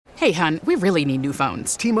Hey, hon, we really need new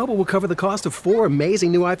phones. T-Mobile will cover the cost of 4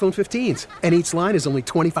 amazing new iPhone 15s, and each line is only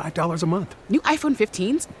 $25 a month. New iPhone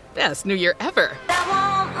 15s? Best new year ever.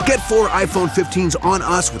 Get 4 iPhone 15s on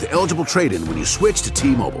us with eligible trade-in when you switch to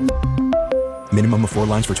T-Mobile. Minimum of 4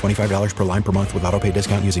 lines for $25 per line per month with autopay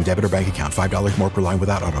discount using debit or bank account. $5 more per line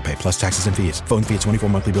without autopay, plus taxes and fees. Phone fee at 24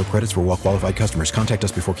 monthly bill credits for well-qualified customers. Contact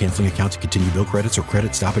us before canceling account to continue bill credits or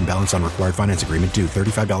credit stop and balance on required finance agreement due.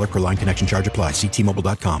 $35 per line connection charge applies. See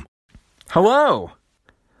T-Mobile.com. Hello.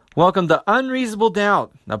 Welcome to Unreasonable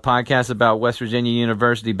Doubt, a podcast about West Virginia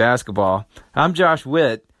University basketball. I'm Josh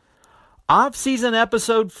Witt. Offseason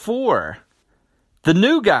episode 4. The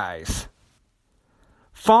new guys.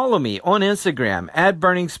 Follow me on Instagram at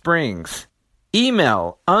Burning Springs.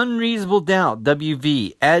 Email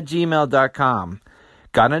unreasonabledoubtwv@gmail.com.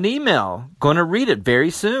 Got an email. Gonna read it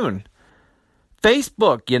very soon.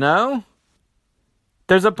 Facebook, you know.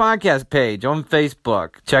 There's a podcast page on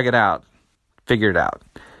Facebook. Check it out. Figure it out.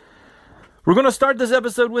 We're going to start this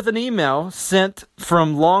episode with an email sent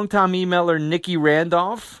from longtime emailer Nikki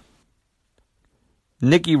Randolph.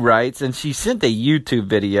 Nikki writes, and she sent a YouTube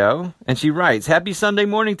video, and she writes, "Happy Sunday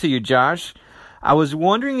morning to you, Josh. I was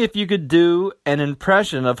wondering if you could do an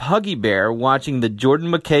impression of Huggy Bear watching the Jordan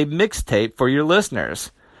McCabe mixtape for your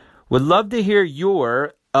listeners. Would love to hear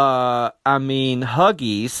your,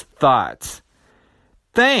 Huggy's thoughts.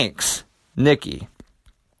 Thanks, Nikki."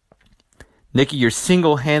 Nikki, you're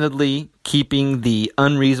single-handedly keeping the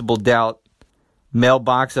Unreasonable Doubt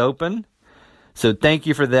mailbox open. So thank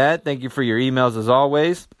you for that. Thank you for your emails as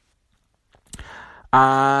always.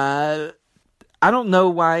 I don't know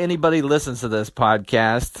why anybody listens to this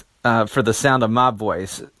podcast for the sound of my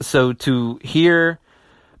voice. So to hear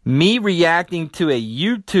me reacting to a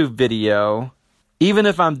YouTube video, even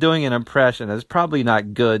if I'm doing an impression, is probably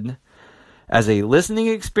not good as a listening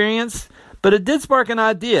experience. But it did spark an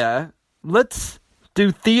idea. Let's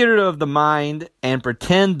do theater of the mind and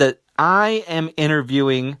pretend that I am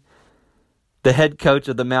interviewing the head coach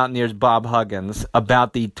of the Mountaineers, Bob Huggins,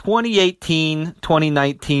 about the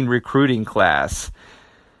 2018-2019 recruiting class.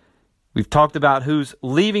 We've talked about who's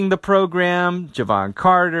leaving the program: Javon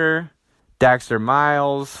Carter, Daxter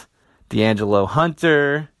Miles, D'Angelo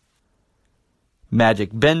Hunter,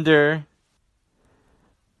 Magic Bender,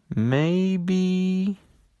 maybe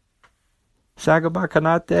Sagaba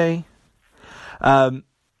Kanate.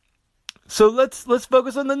 So let's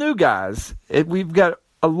focus on the new guys. We've got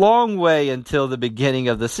a long way until the beginning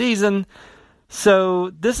of the season. So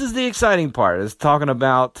this is the exciting part, is talking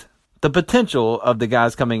about the potential of the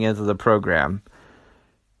guys coming into the program.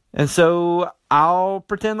 And so I'll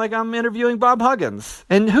pretend like I'm interviewing Bob Huggins.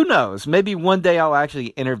 And who knows, maybe one day I'll actually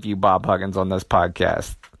interview Bob Huggins on this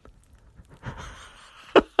podcast.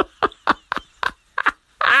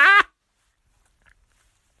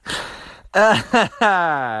 All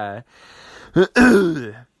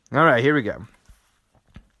right, here we go.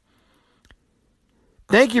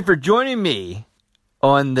 Thank you for joining me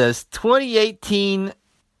on this 2018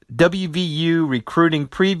 WVU recruiting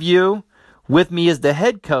preview. With me is the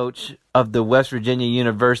head coach of the West Virginia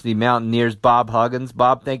University Mountaineers, Bob Huggins.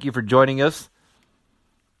 Bob, thank you for joining us.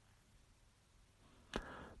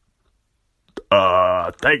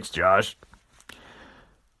 Thanks, Josh.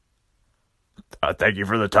 Thank you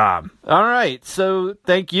for the time. All right, so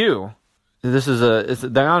thank you.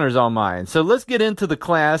 The honor's all mine. So let's get into the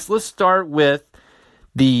class. Let's start with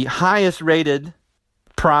the highest rated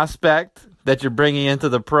prospect that you're bringing into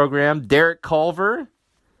the program, Derek Culver.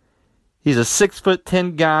 He's a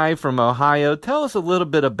 6'10" guy from Ohio. Tell us a little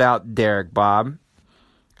bit about Derek, Bob,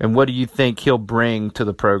 and what do you think he'll bring to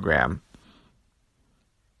the program?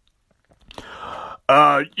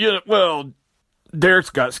 Well, Derek's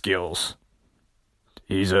got skills.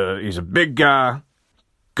 He's a big guy,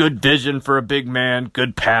 good vision for a big man,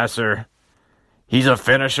 good passer. He's a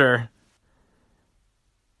finisher,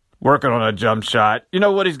 working on a jump shot. You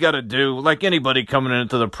know what he's got to do? Like anybody coming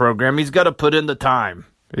into the program, he's got to put in the time.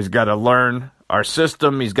 He's got to learn our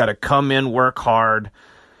system. He's got to come in, work hard.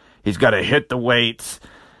 He's got to hit the weights.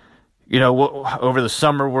 You know, over the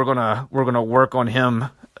summer we're gonna work on him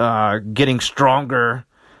getting stronger.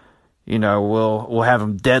 You know, we'll have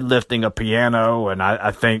him deadlifting a piano, and I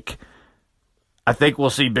think we'll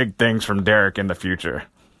see big things from Derek in the future.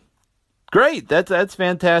 Great, that's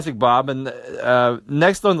fantastic, Bob. And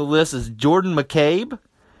next on the list is Jordan McCabe.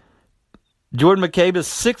 Jordan McCabe is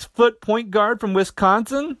 6-foot point guard from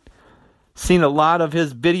Wisconsin. Seen a lot of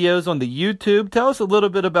his videos on the YouTube. Tell us a little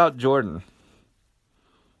bit about Jordan.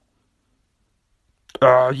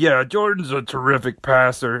 Yeah, Jordan's a terrific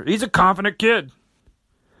passer. He's a confident kid.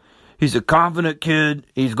 He's going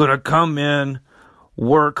to come in,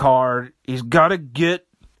 work hard. He's got to get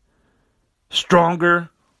stronger.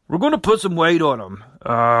 We're going to put some weight on him.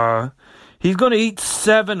 He's going to eat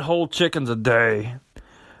 7 whole chickens a day.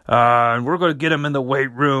 And we're going to get him in the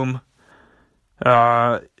weight room. He's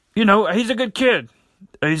a good kid.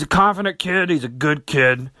 He's a confident kid. He's a good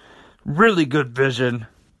kid. Really good vision.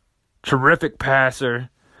 Terrific passer.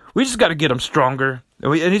 We just got to get him stronger.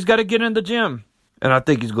 And he's got to get in the gym. And I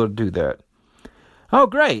think he's going to do that. Oh,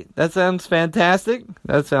 great. That sounds fantastic.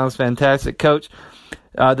 Coach.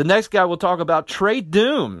 The next guy we'll talk about, Trey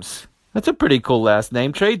Dooms. That's a pretty cool last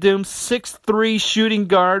name. Trey Dooms, 6'3" shooting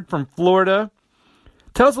guard from Florida.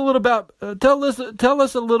 Tell us a little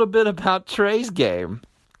bit about Trey's game.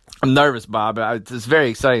 I'm nervous, Bob. It's very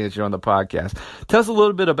exciting that you're on the podcast. Tell us a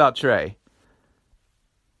little bit about Trey.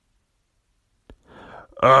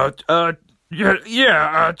 Trey's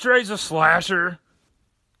a slasher.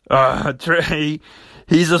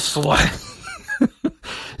 He's a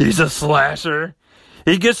slasher.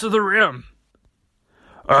 He gets to the rim.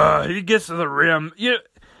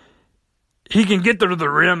 He can get to the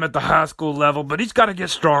rim at the high school level, but he's got to get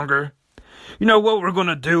stronger. You know what we're going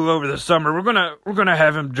to do over the summer? We're going to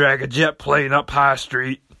have him drag a jet plane up High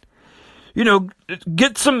Street.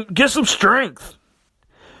 Get some strength.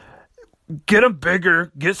 Get him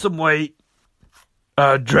bigger, get some weight.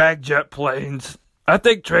 Drag jet planes. I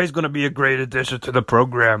think Trey's going to be a great addition to the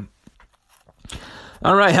program.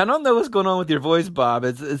 All right, I don't know what's going on with your voice, Bob.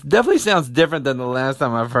 It definitely sounds different than the last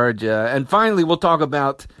time I've heard you. And finally, we'll talk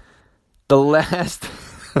about the last...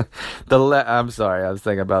 I'm sorry, I was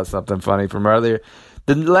thinking about something funny from earlier.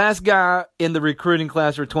 The last guy in the recruiting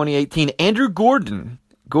class for 2018, Andrew Gordon.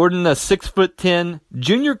 Gordon, a 6'10"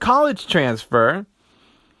 junior college transfer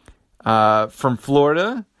from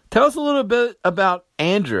Florida. Tell us a little bit about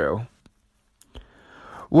Andrew.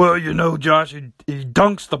 Well, Josh, he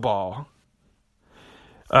dunks the ball.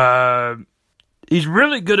 He's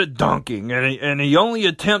really good at dunking, and he only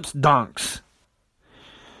attempts dunks.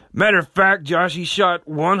 Matter of fact, Josh, he shot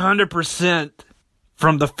 100%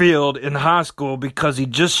 from the field in high school because he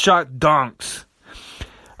just shot dunks.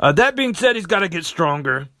 That being said, he's got to get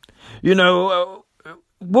stronger. We'll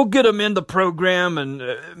get him in the program,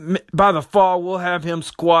 and by the fall, we'll have him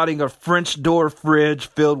squatting a French door fridge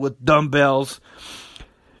filled with dumbbells.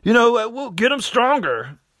 We'll get him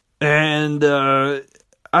stronger. And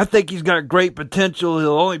I think he's got great potential.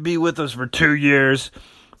 He'll only be with us for 2 years.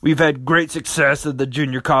 We've had great success at the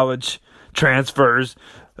junior college transfers.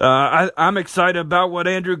 I'm excited about what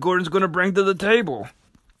Andrew Gordon's going to bring to the table.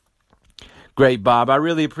 Great, Bob. I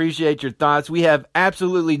really appreciate your thoughts. We have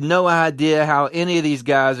absolutely no idea how any of these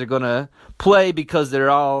guys are going to play because they're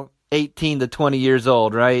all 18 to 20 years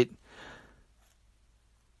old, right?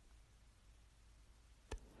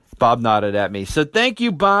 Bob nodded at me. So thank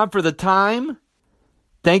you, Bob, for the time.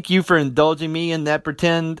 Thank you for indulging me in that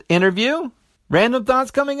pretend interview. Random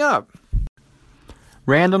thoughts coming up.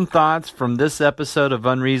 Random thoughts from this episode of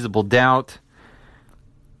Unreasonable Doubt.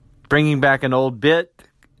 Bringing back an old bit.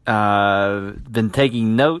 Been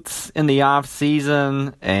taking notes in the off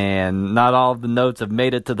season, and not all of the notes have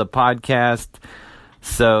made it to the podcast.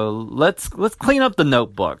 So let's clean up the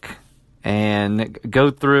notebook and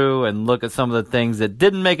go through and look at some of the things that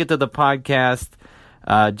didn't make it to the podcast,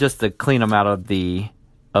 just to clean them out of the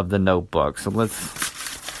notebook. So let's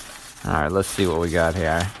see what we got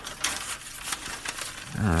here.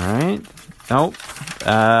 All right. Nope.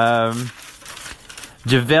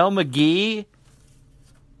 JaVale McGee,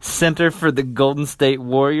 center for the Golden State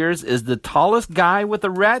Warriors, is the tallest guy with a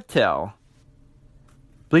rat tail.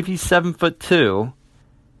 I believe he's 7'2".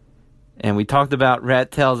 And we talked about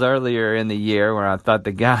rat tails earlier in the year, where I thought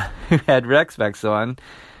the guy who had Rec Specs on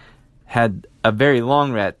had a very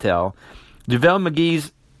long rat tail. JaVale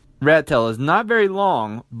McGee's rat tail is not very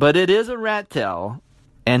long, but it is a rat tail,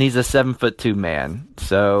 and he's a 7'2" man.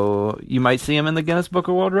 So you might see him in the Guinness Book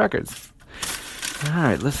of World Records. All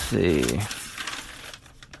right, let's see.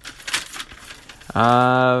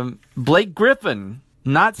 Blake Griffin,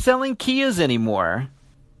 not selling Kias anymore.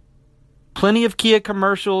 Plenty of Kia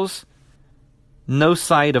commercials. No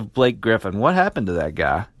sight of Blake Griffin. What happened to that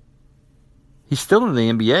guy? He's still in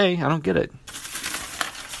the NBA. I don't get it.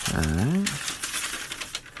 All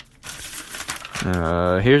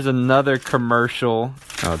right. Here's another commercial.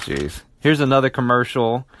 Oh, jeez. Here's another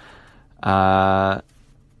commercial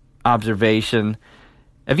observation.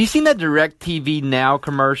 Have you seen that DirecTV Now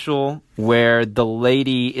commercial where the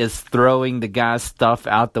lady is throwing the guy's stuff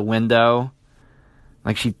out the window?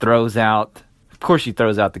 Like she throws out... Of course she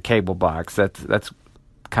throws out the cable box. That's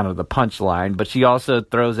kind of the punchline. But she also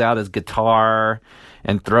throws out his guitar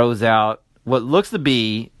and throws out what looks to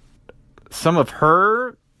be some of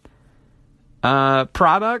her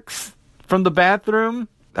products from the bathroom.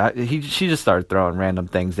 She just started throwing random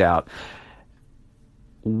things out.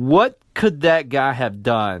 What could that guy have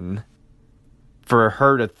done for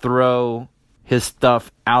her to throw his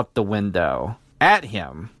stuff out the window at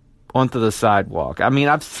him onto the sidewalk? I mean,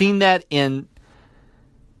 I've seen that in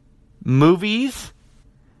movies,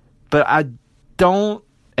 but I don't.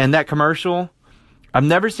 And that commercial, I've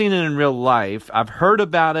never seen it in real life. I've heard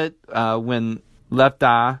about it when Left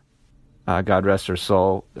Eye, God rest her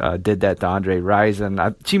soul, did that to Andre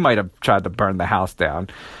Rison. She might have tried to burn the house down.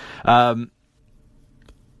 But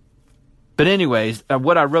anyways,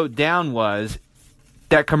 what I wrote down was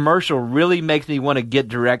that commercial really makes me want to get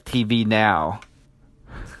DirecTV now.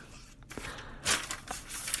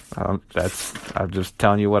 I'm just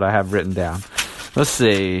telling you what I have written down. Let's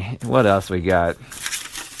see what else we got.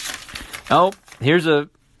 Oh, here's a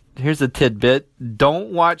tidbit.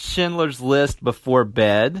 Don't watch Schindler's List before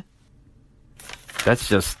bed. That's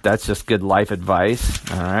just good life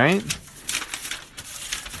advice. All right.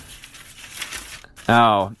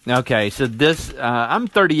 Oh, okay. So this, I'm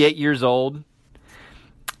 38 years old,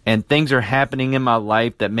 and things are happening in my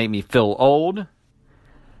life that make me feel old.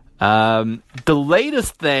 The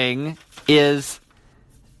latest thing is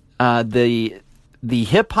the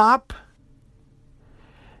hip hop.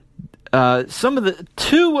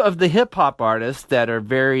 Two of the hip hop artists that are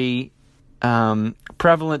very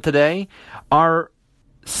prevalent today are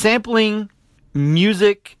sampling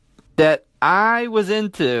music that I was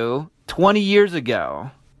into 20 years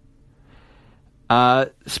ago.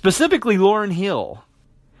 Specifically Lauryn Hill.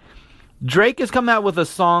 Drake has come out with a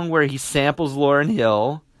song where he samples Lauryn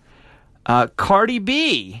Hill. Cardi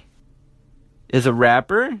B is a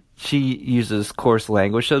rapper. She uses coarse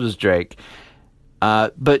language, so does Drake.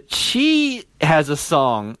 But she has a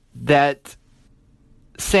song that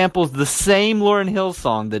samples the same Lauryn Hill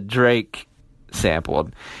song that Drake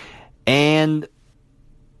sampled. And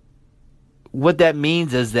what that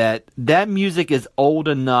means is that music is old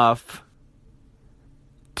enough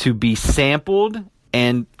to be sampled,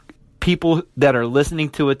 and people that are listening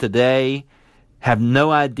to it today have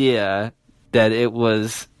no idea that it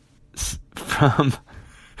was from...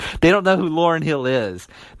 They don't know who Lauryn Hill is.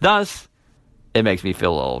 Thus, it makes me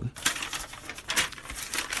feel old.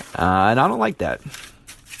 And I don't like that.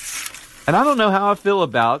 And I don't know how I feel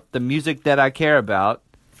about the music that I care about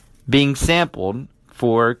being sampled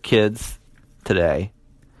for kids today.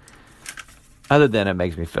 Other than it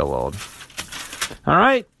makes me feel old. All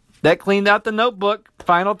right. That cleaned out the notebook.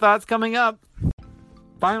 Final thoughts coming up.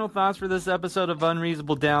 Final thoughts for this episode of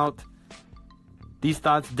Unreasonable Doubt. These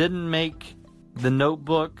thoughts didn't make the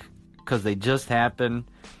notebook because they just happened.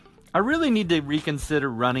 I really need to reconsider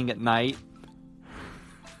running at night.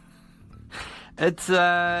 It's,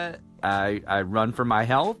 I run for my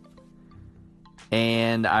health,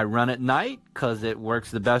 and I run at night because it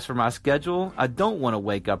works the best for my schedule. I don't want to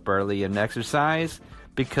wake up early and exercise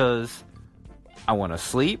because I want to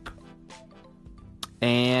sleep,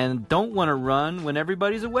 and don't want to run when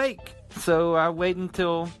everybody's awake. So I wait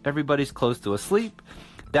until everybody's close to asleep.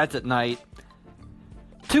 That's at night.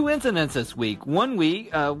 2 incidents this week.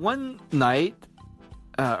 One night,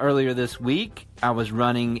 earlier this week, I was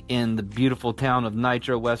running in the beautiful town of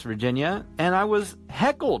Nitro, West Virginia, and I was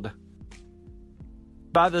heckled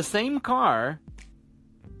by the same car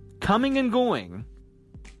coming and going.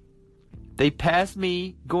 They passed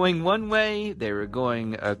me going one way. They were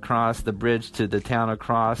going across the bridge to the town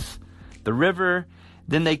across the river.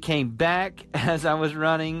 Then they came back as I was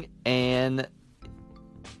running, and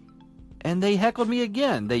they heckled me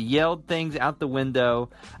again. They yelled things out the window.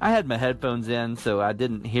 I had my headphones in, so I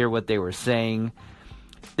didn't hear what they were saying.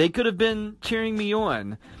 They could have been cheering me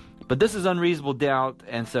on. But this is Unreasonable Doubt,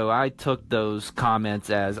 and so I took those comments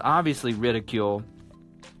as obviously ridicule.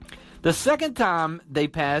 The second time they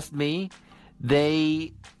passed me,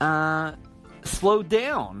 they slowed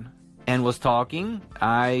down and was talking.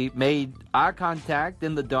 I made eye contact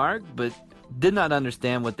in the dark, but did not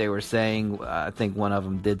understand what they were saying. I think one of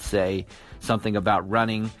them did say something about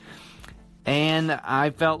running. And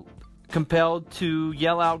I felt compelled to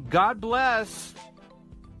yell out, "God bless!"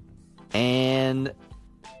 And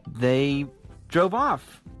they drove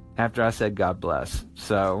off after I said God bless.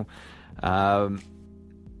 So I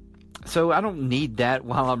don't need that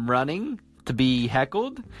while I'm running to be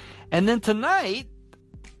heckled. And then tonight,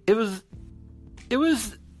 it was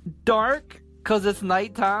dark because it's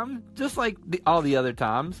nighttime, just like all the other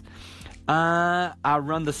times. I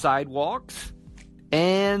run the sidewalks,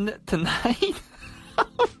 and tonight,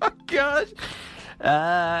 oh my gosh,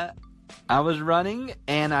 I was running,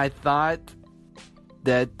 and I thought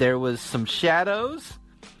that there was some shadows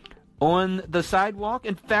on the sidewalk.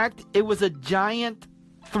 In fact, it was a giant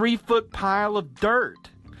 3-foot pile of dirt.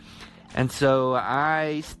 And so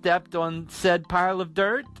I stepped on said pile of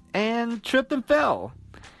dirt and tripped and fell.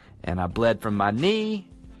 And I bled from my knee.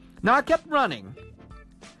 No, I kept running.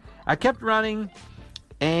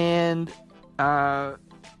 And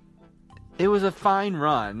it was a fine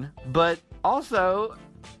run, but also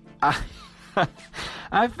I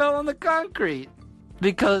fell on the concrete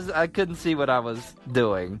because I couldn't see what I was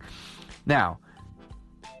doing. Now,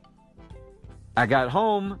 I got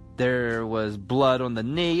home, there was blood on the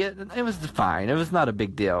knee. It was fine. It was not a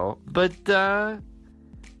big deal. But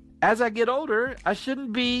as I get older, I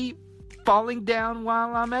shouldn't be falling down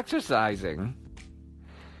while I'm exercising.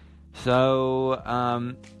 So,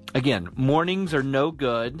 again, mornings are no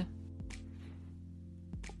good.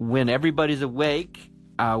 When everybody's awake,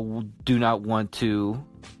 I do not want to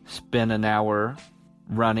spend an hour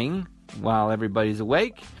running while everybody's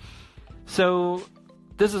awake. So,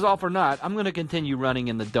 this is all for naught. I'm going to continue running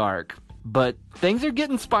in the dark. But things are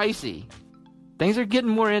getting spicy. Things are getting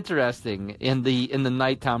more interesting in the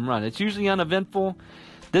nighttime run. It's usually uneventful.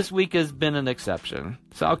 This week has been an exception.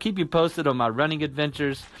 So I'll keep you posted on my running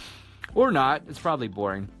adventures. Or not. It's probably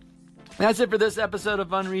boring. That's it for this episode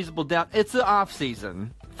of Unreasonable Doubt. It's the off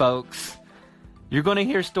season, folks. You're going to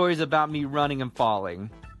hear stories about me running and falling.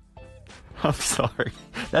 I'm sorry.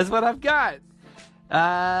 That's what I've got.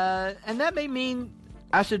 And that may mean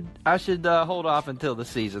I should hold off until the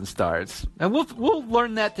season starts. And we'll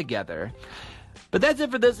learn that together. But that's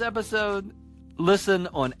it for this episode. Listen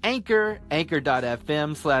on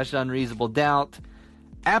anchor.fm/unreasonabledoubt,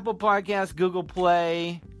 Apple Podcasts, Google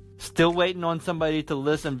Play. Still waiting on somebody to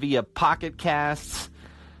listen via Pocket Casts.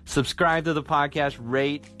 Subscribe to the podcast,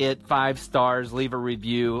 rate it 5 stars, leave a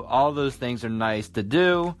review. All those things are nice to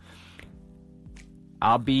do.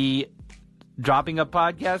 I'll be dropping a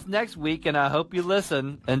podcast next week, and I hope you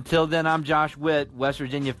listen. Until then, I'm Josh Witt. West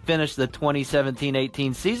Virginia finished the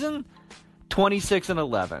 2017-18 season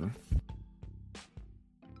 26-11.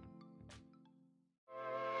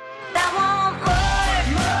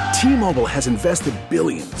 T-Mobile has invested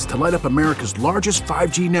billions to light up America's largest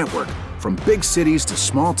 5G network, from big cities to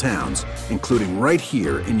small towns, including right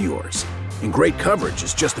here in yours. And great coverage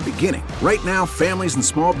is just the beginning. Right now, families and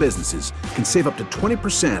small businesses can save up to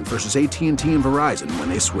 20% versus AT&T and Verizon when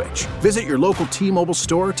they switch. Visit your local T-Mobile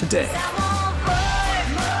store today.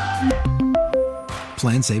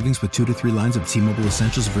 Plan savings with 2 to 3 lines of T-Mobile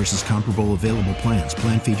Essentials versus comparable available plans.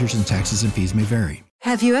 Plan features and taxes and fees may vary.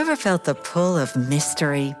 Have you ever felt the pull of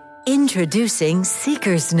mystery? Introducing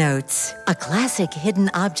Seeker's Notes, a classic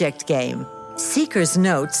hidden object game. Seeker's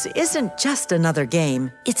Notes isn't just another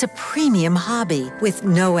game. It's a premium hobby with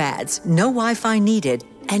no ads, no Wi-Fi needed,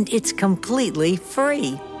 and it's completely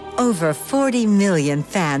free. Over 40 million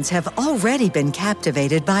fans have already been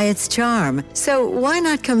captivated by its charm, so why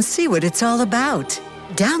not come see what it's all about?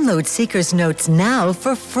 Download Seeker's Notes now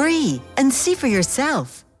for free and see for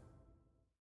yourself.